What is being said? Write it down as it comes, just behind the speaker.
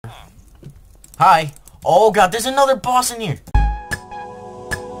Hi. Oh god, there's another boss in here.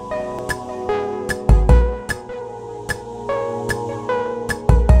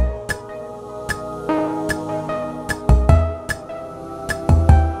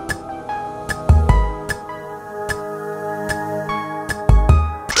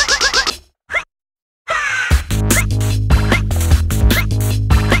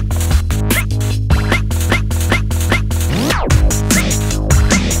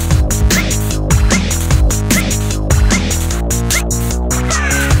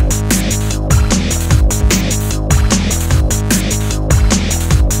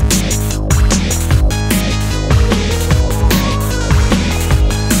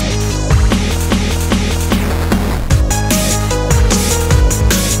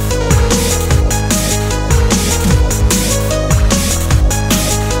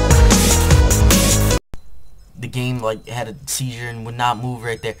 Game like had a seizure and would not move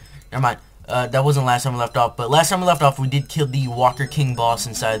right there. Never mind. That wasn't last time we left off, but last time we left off we did kill the Walker King boss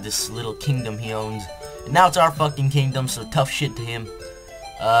inside this little kingdom he owns. And now it's our fucking kingdom, so tough shit to him.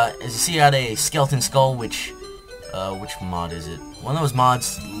 As you see, I had a skeleton skull, which mod is it? One of those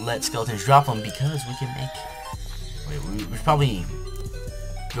mods let skeletons drop them because we can make... Wait, we should probably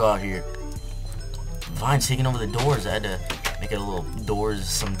go out here. Vine's taking over the doors. I had to make a little doors,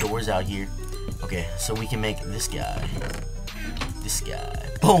 some doors out here. Okay, so we can make this guy. This guy.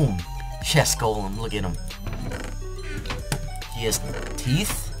 Boom! Chest golem. Look at him. He has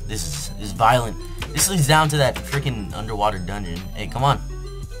teeth. This is violent. This leads down to that freaking underwater dungeon. Hey, come on.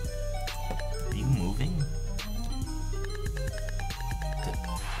 Are you moving?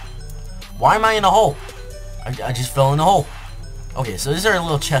 Why am I in a hole? I just fell in a hole. Okay, so this is our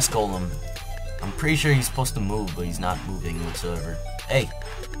little chest golem. I'm pretty sure he's supposed to move, but he's not moving whatsoever. Hey.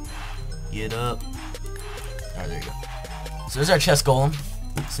 Get up. Alright, there you go. So there's our chest golem.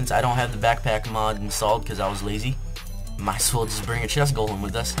 Since I don't have the backpack mod installed because I was lazy, might as well just bring a chest golem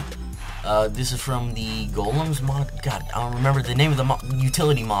with us. This is from the golems mod. God, I don't remember the name of the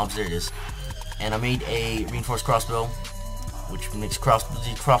utility mobs. There it is. And I made a reinforced crossbow, which makes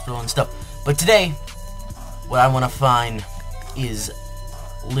crossbow and stuff. But today, what I want to find is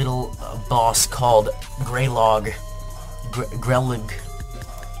little boss called Greylog. Grelig.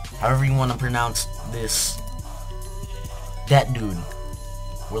 However you want to pronounce this. That dude.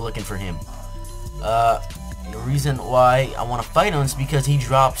 We're looking for him. The reason why I want to fight him is because he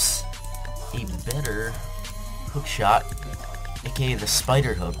drops a better hook shot, aka the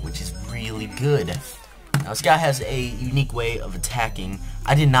spider hook, which is really good. Now this guy has a unique way of attacking.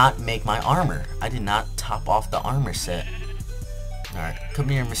 I did not make my armor. I did not top off the armor set. Alright, come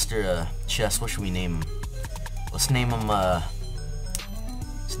here, Mr. Chest. What should we name him? Let's name him,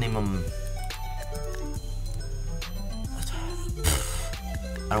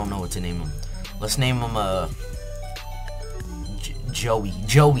 I don't know what to name him. Let's name him, Joey.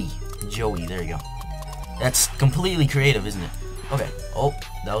 Joey, there you go. That's completely creative, isn't it? Okay. Oh,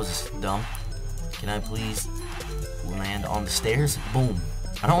 that was dumb. Can I please land on the stairs? Boom.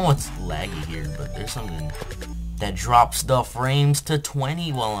 I don't know what's laggy here, but there's something that drops the frames to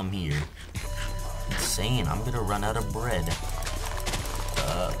 20 while I'm here. Insane. I'm gonna run out of bread.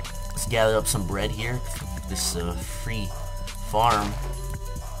 Let's gather up some bread here. This free farm.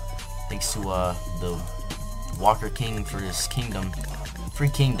 Thanks to the Walker King for his kingdom. Free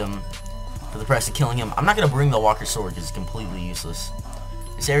kingdom for the price of killing him. I'm not gonna bring the Walker sword because it's completely useless.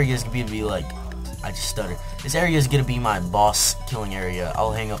 This area is gonna be like... I just stuttered. This area is gonna be my boss killing area.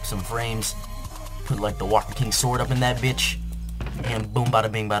 I'll hang up some frames. Put like the Walker King sword up in that bitch. And boom,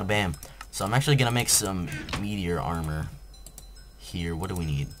 bada bing, bada bam. So I'm actually gonna make some meteor armor. Here, what do we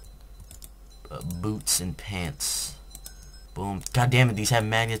need? Boots and pants. Boom. God damn it, these have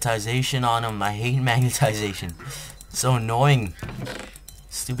magnetization on them. I hate magnetization. So annoying.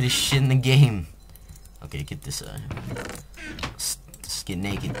 Stupidest shit in the game. Okay, get this, let's get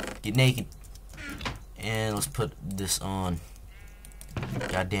naked. Get naked. And let's put this on.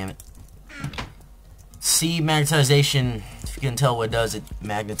 God damn it. See, magnetization, if you can tell what it does, it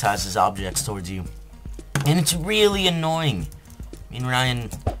magnetizes objects towards you. And it's really annoying. Me and Ryan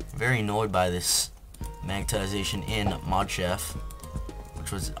are very annoyed by this magnetization in Mod Chef,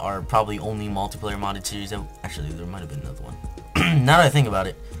 which was our probably only multiplayer modded series. Actually, there might have been another one. Now that I think about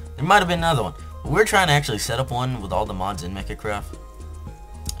it, there might have been another one. But we're trying to actually set up one with all the mods in MEKACRAFT,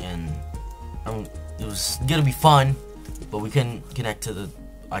 and it was gonna be fun, but we couldn't connect to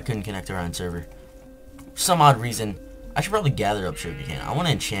I couldn't connect to our own server. For some odd reason, I should probably gather up sugar cane. I want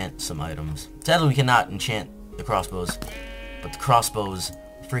to enchant some items. Sadly, we cannot enchant the crossbows, but the crossbows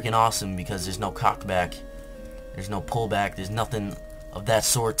freaking awesome because there's no cockback, there's no pullback, there's nothing of that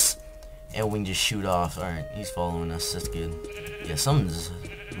sorts. And we can just shoot off. Alright, he's following us. That's good. Yeah, something's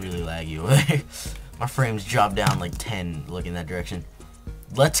really laggy over there. My frames dropped down like 10 looking that direction.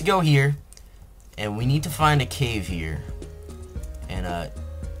 Let's go here. And we need to find a cave here. And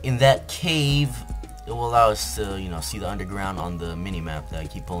in that cave, it will allow us to, you know, see the underground on the mini-map that I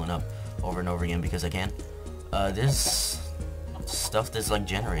keep pulling up over and over again because I can. There's stuff that's like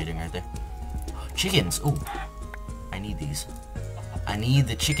generating right there. Chickens! Ooh. I need these. I need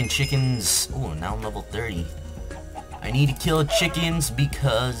the chickens. Ooh, now I'm level 30. I need to kill chickens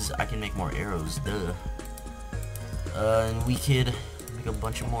because I can make more arrows. Duh. And we could make a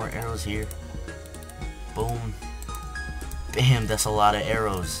bunch of more arrows here. Boom. Bam, that's a lot of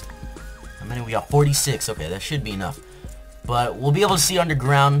arrows. How many we got? 46. Okay, that should be enough. But we'll be able to see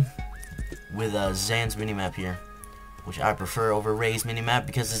underground with Zan's minimap here, which I prefer over Ray's minimap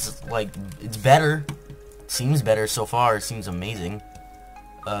because it's like, it's better. It seems better so far. It seems amazing.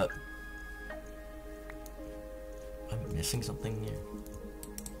 I'm missing something here.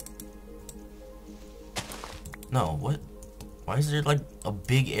 No, what? Why is there like a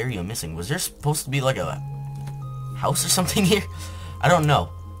big area missing? Was there supposed to be like a house or something here? I don't know.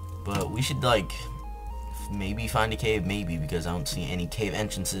 But we should like maybe find a cave, maybe, because I don't see any cave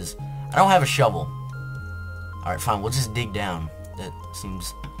entrances. I don't have a shovel. Alright, fine, we'll just dig down. That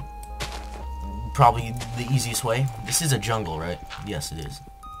seems probably the easiest way. This is a jungle, right? Yes, it is.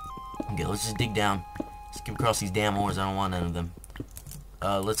 Okay, let's just dig down. Skip across these damn ores. I don't want none of them.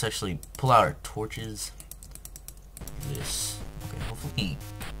 Let's actually pull out our torches. This. Okay, hopefully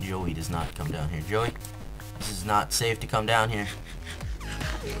Joey does not come down here. Joey, this is not safe to come down here.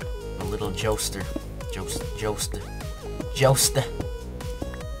 A little joester. Joester.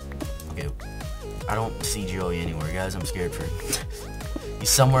 Okay, I don't see Joey anywhere, guys. I'm scared for him. He's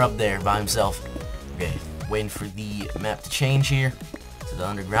somewhere up there by himself. Okay, waiting for the map to change here. To the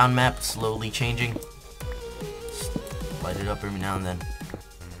underground map, slowly changing. Just light it up every now and then.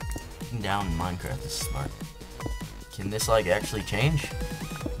 Getting down in Minecraft is smart. Can this like actually change?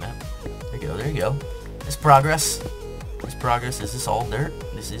 Map. There you go. There's progress. There's progress. Is this all dirt?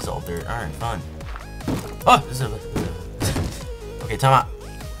 This is all dirt. Alright, fine. Oh! This is okay, time out.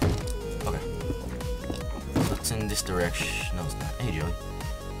 Okay. So it's in this direction. No, it's not. Hey, Joey.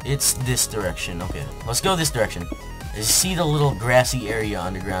 It's this direction. Okay. Let's go this direction. You see the little grassy area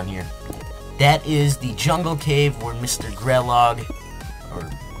underground here? That is the jungle cave where Mr. Greylog, or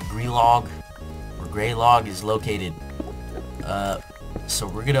Greylog is located. So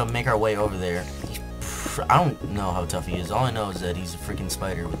we're gonna make our way over there. I don't know how tough he is. All I know is that he's a freaking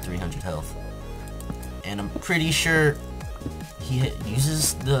spider with 300 health. And I'm pretty sure he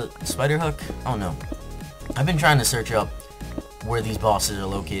uses the spider hook. I don't know. I've been trying to search up where these bosses are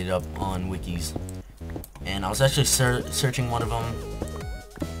located up on wikis. And I was actually searching one of them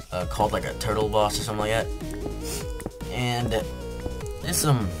called like a turtle boss or something like that. And there's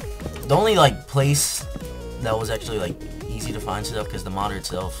the only like place that was actually like easy to find stuff, because the mod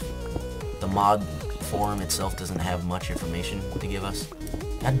itself, the mod forum itself doesn't have much information to give us.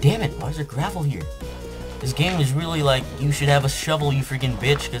 God damn it, why is there gravel here? This game is really like, you should have a shovel, you freaking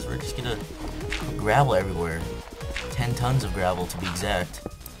bitch, because we're just gonna put gravel everywhere. 10 tons of gravel to be exact.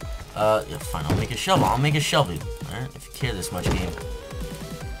 Yeah, fine, I'll make a shovel. Alright, if you care this much, game.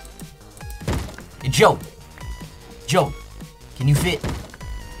 Hey, Joe! Joe! Can you fit?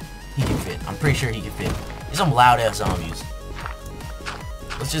 He can fit. I'm pretty sure he can fit. There's some loud-ass zombies.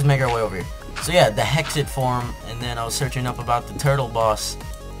 Let's just make our way over here. So yeah, the Hexit form, and then I was searching up about the turtle boss,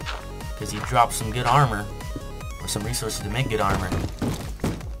 because he dropped some good armor, or some resources to make good armor.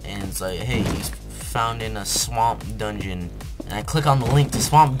 And it's like, hey, he's found in a swamp dungeon. And I click on the link to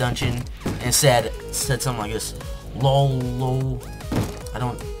swamp dungeon, and it said something like this. Lol. I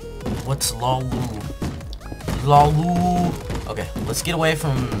don't. What's lolu? Lolu. Okay, let's get away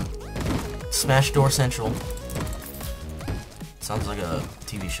from Smash Door Central. Sounds like a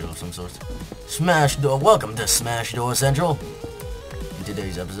TV show of some sort. Smash Door. Welcome to Smash Door Central. In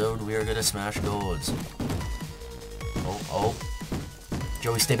today's episode, we are gonna smash doors. Oh.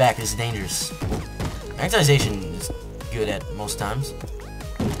 Joey, stay back. This is dangerous. Magnetization is good at most times.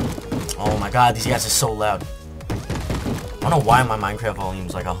 Oh my god, these guys are so loud. I don't know why my Minecraft volume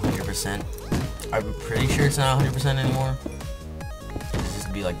is like 100%. I'm pretty sure it's not 100% anymore. This used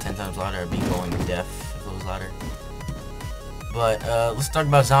to be like 10 times louder. I'd be going deaf if it was louder. But let's talk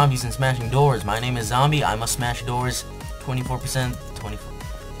about zombies and smashing doors. My name is Zombie. I must smash doors 24%,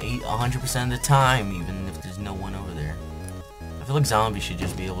 100% of the time, even if there's no one over there. I feel like zombies should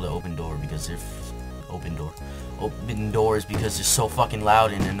just be able to open doors because they're open doors because they're so fucking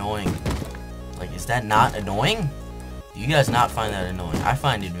loud and annoying. Like, is that not annoying? Do you guys not find that annoying? I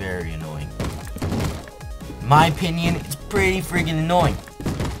find it very annoying. My opinion, it's pretty freaking annoying.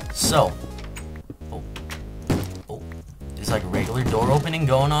 So, there's like a regular door opening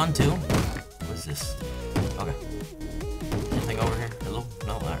going on too. What's this? Okay. Anything over here? Hello?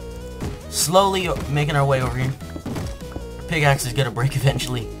 No, alright. Slowly making our way over here. Our pickaxe is gonna break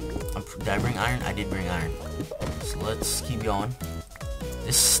eventually. Did I bring iron? I did bring iron. So let's keep going.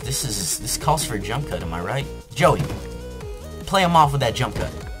 This calls for a jump cut, am I right? Joey, play him off with that jump cut.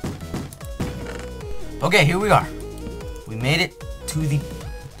 Okay, here we are. We made it to the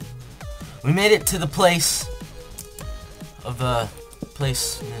place of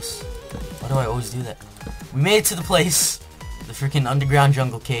place. Why do I always do that? We made it to the place, the freaking underground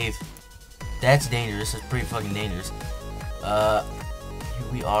jungle cave. That's dangerous. That's pretty fucking dangerous. Here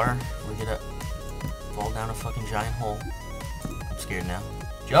we are. We're gonna fall down a fucking giant hole. I'm scared now.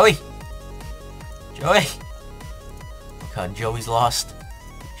 Joey! Joey! Oh god, Joey's lost.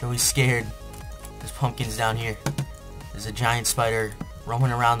 Joey's scared. There's pumpkins down here. There's a giant spider roaming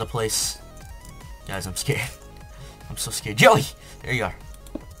around the place. Guys, I'm scared. I'm so scared. Joey! There you are.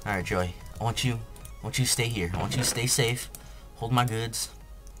 Alright, Joey. I want you to stay here. I want you to stay safe. Hold my goods.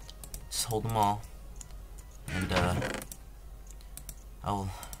 Just hold them all. And,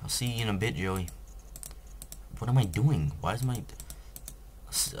 I'll see you in a bit, Joey. What am I doing? Why is my...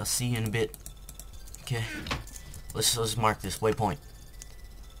 I'll see you in a bit. Okay. Let's mark this waypoint.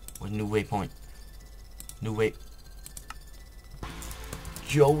 What new waypoint? New way...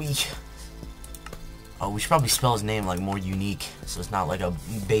 Joey. Oh, we should probably spell his name like more unique, so it's not like a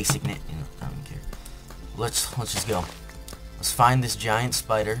basic name. You know, I don't care. Let's just go. Let's find this giant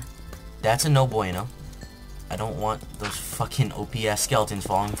spider. That's a no bueno. I don't want those fucking OP-ass skeletons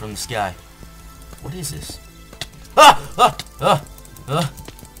falling from the sky. What is this? Okay,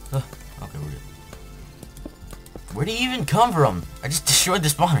 we're good. Where did he even come from? I just destroyed the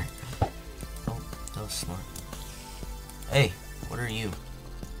spawner. Oh, that was smart. Hey, what are you?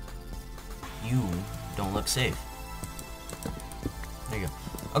 You don't look safe. There you go.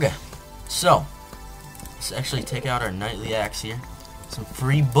 Okay, so let's actually take out our nightly axe here. Some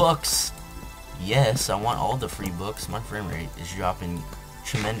free books. Yes, I want all the free books. My frame rate is dropping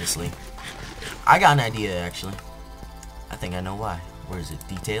tremendously. I got an idea, actually. I think I know why. Where is it?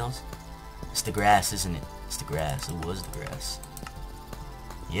 Details? It's the grass, isn't it? It's the grass. It was the grass.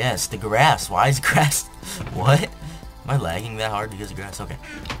 Yes, the grass. Why is grass? What? Am I lagging that hard because of grass? Okay.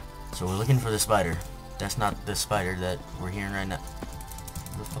 So we're looking for the spider. That's not the spider that we're hearing right now.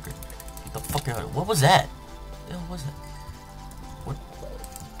 Motherfucker. Get the fuck out of here. What was that? What the hell was that? What?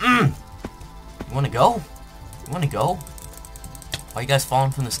 You wanna go? You wanna go? Why you guys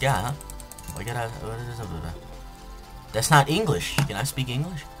falling from the sky, huh? Why you gotta... That's not English. Can I speak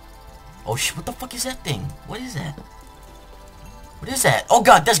English? Oh shit, what the fuck is that thing? What is that? What is that? Oh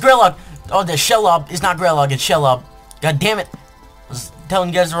god, that's Greylog! Oh, that's Shelob. It's not Greylog, it's Shelob. God damn it. I was telling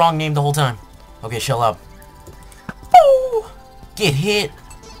you guys the wrong name the whole time. Okay, Shelob. Boo! Get hit.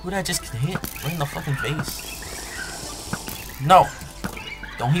 Who did I just hit? Right in the fucking face. No.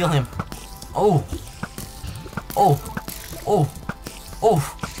 Don't heal him. Oh. Oh. Oh. Oh.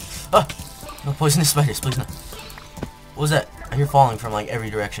 No poisonous spiders, please no. What was that? I hear falling from like every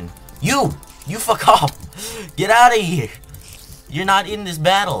direction. You! You fuck off! Get out of here! You're not in this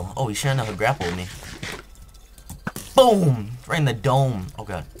battle. Oh, he's trying to grapple with me. Boom! Right in the dome. Oh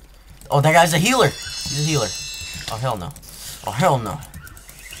god. Oh, that guy's a healer! He's a healer. Oh hell no. Oh hell no.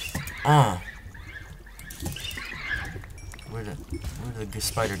 Where did the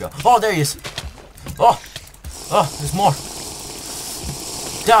spider go? Oh, there he is! Oh! Oh, there's more!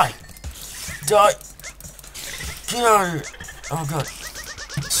 Die! Die! Get out of here! Oh god.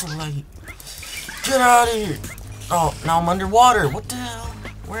 It's so laggy. Get out of here! Oh, now I'm underwater. What the hell?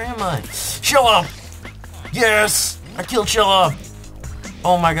 Where am I? Shelob! Yes! I killed Shelob!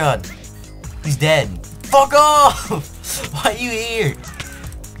 Oh my god. He's dead. Fuck off! Why are you here?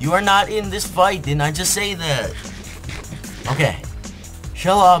 You are not in this fight. Didn't I just say that? Okay.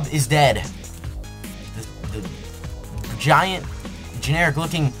 Shelob is dead. The giant,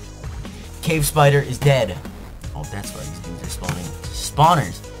 generic-looking cave spider is dead. Oh, that's why these dudes are spawning.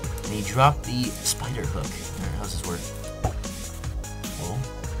 Spawners. And he dropped the spider hook. Alright, how's this work? Whoa.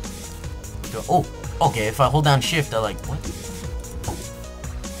 Oh, okay, if I hold down shift, I like, what?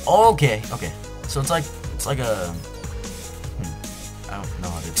 Oh, okay, okay. So it's like a, I don't know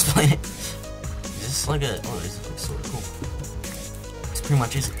how to explain it. Is this like a, oh, this looks sort of cool. It's pretty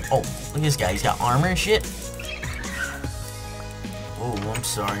much is, oh, look at this guy, he's got armor and shit. Oh, I'm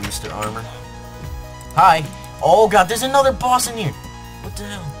sorry, Mr. Armor. Hi. Oh god, there's another boss in here. What the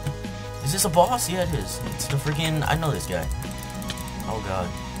hell? Is this a boss? Yeah, it is. It's the freaking... I know this guy. Oh god.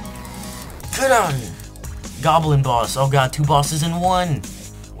 Get out of here. Goblin boss. Oh god, 2 bosses in 1.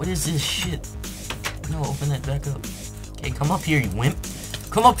 What is this shit? No, open that back up. Okay, come up here, you wimp.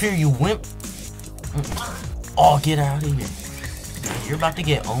 Come up here, you wimp. Oh, get out of here. You're about to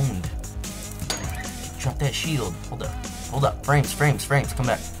get owned. Drop that shield. Hold up. Hold up. Frames, frames, frames. Come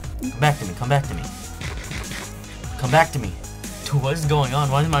back. Come back to me. Come back to me. Come back to me. Dude, what is going on?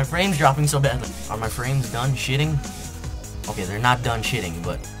 Why is my frames dropping so badly? Are my frames done shitting? Okay, they're not done shitting,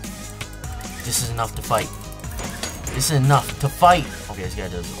 but this is enough to fight. This is enough to fight. Okay, this guy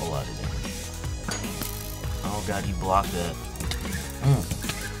does a lot of damage. Oh god, he blocked that.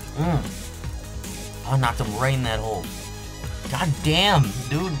 I knocked him right in that hole. God damn,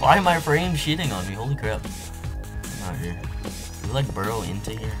 dude, why am my frame shitting on me? Holy crap. I'm out here. Can we like burrow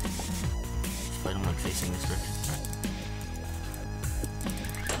into here? Just fight him like facing this direction.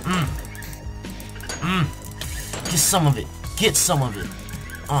 Get some of it. Get some of it.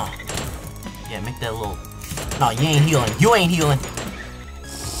 Yeah, make that little... No, you ain't healing. You ain't healing.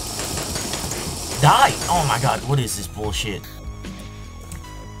 Die! Oh my god, what is this bullshit?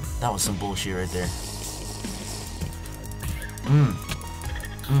 That was some bullshit right there. Come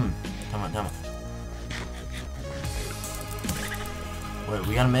on, come on. Wait,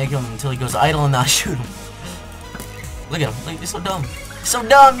 we gotta make him until he goes idle and not shoot him. Look at him. Look, you're so dumb. You're so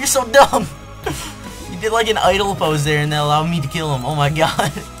dumb. You're so dumb. You did like an idle pose there and that allowed me to kill him. Oh my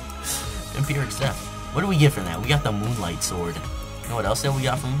god. Empiric staff. What do we get from that? We got the moonlight sword. You know what else that we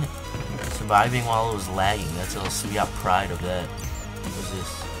got from it? Surviving while it was lagging. That's else. We got pride of that. What is this?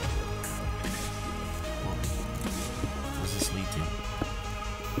 What does this lead to?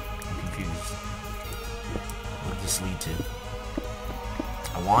 I'm confused. What does this lead to?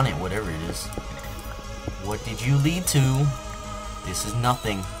 I want it, whatever it is. What did you lead to? This is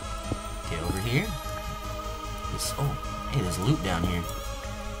nothing. Okay, over here. This. Oh, hey, there's loot down here.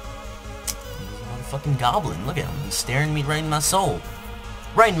 Motherfucking goblin. Look at him. He's staring me right in my soul.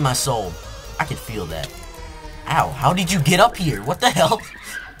 Right in my soul. I could feel that. Ow, how did you get up here? What the hell?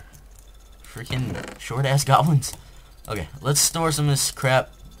 Freaking short-ass goblins. Okay, let's store some of this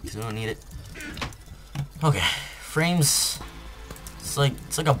crap, because we don't need it. Okay, frames...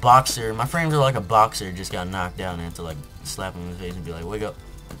 It's like a boxer. My frames are like a boxer just got knocked down and I have to like slap him in the face and be like, wake up.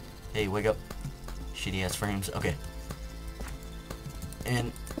 Hey, wake up. Shitty-ass frames. Okay.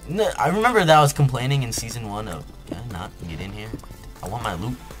 And I remember that I was complaining in season 1 of, can I not get in here? I want my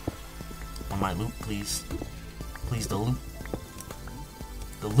loot. I want my loot, please. Please, the loot.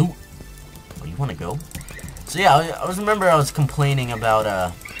 The loot. Oh, you want to go? So yeah, I was complaining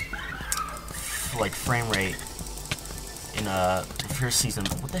about, like, frame rate in, the first season.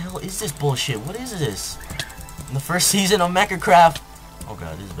 What the hell is this bullshit? What is this? In the first season of MEKACRAFT. Oh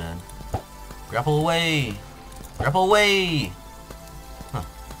god, this is bad. Grapple away. Grapple away. Huh.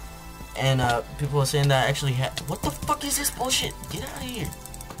 And, people are saying that I actually had... What the fuck is this bullshit? Get out of here.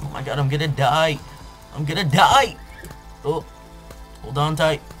 Oh my god, I'm gonna die. I'm gonna die. Oh. Hold on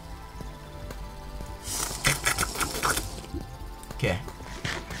tight. Okay.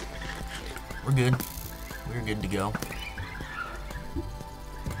 We're good. We're good to go.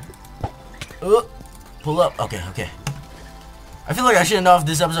 Oh. Pull up. Okay, okay. I feel like I should end off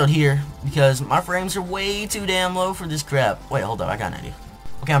this episode here because my frames are way too damn low for this crap. Wait, hold up. I got an idea.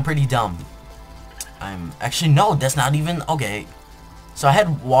 Okay, I'm pretty dumb. I'm... Actually, no, that's not even... Okay. So I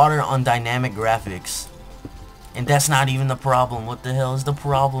had water on dynamic graphics. And that's not even the problem. What the hell is the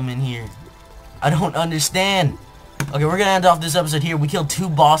problem in here? I don't understand. Okay, we're gonna end off this episode here. We killed 2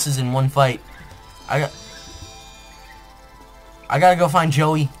 bosses in 1 fight. I gotta go find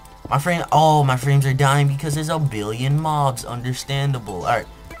Joey. My frames are dying because there's a billion mobs. Understandable. Alright.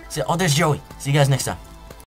 Oh, there's Joey. See you guys next time.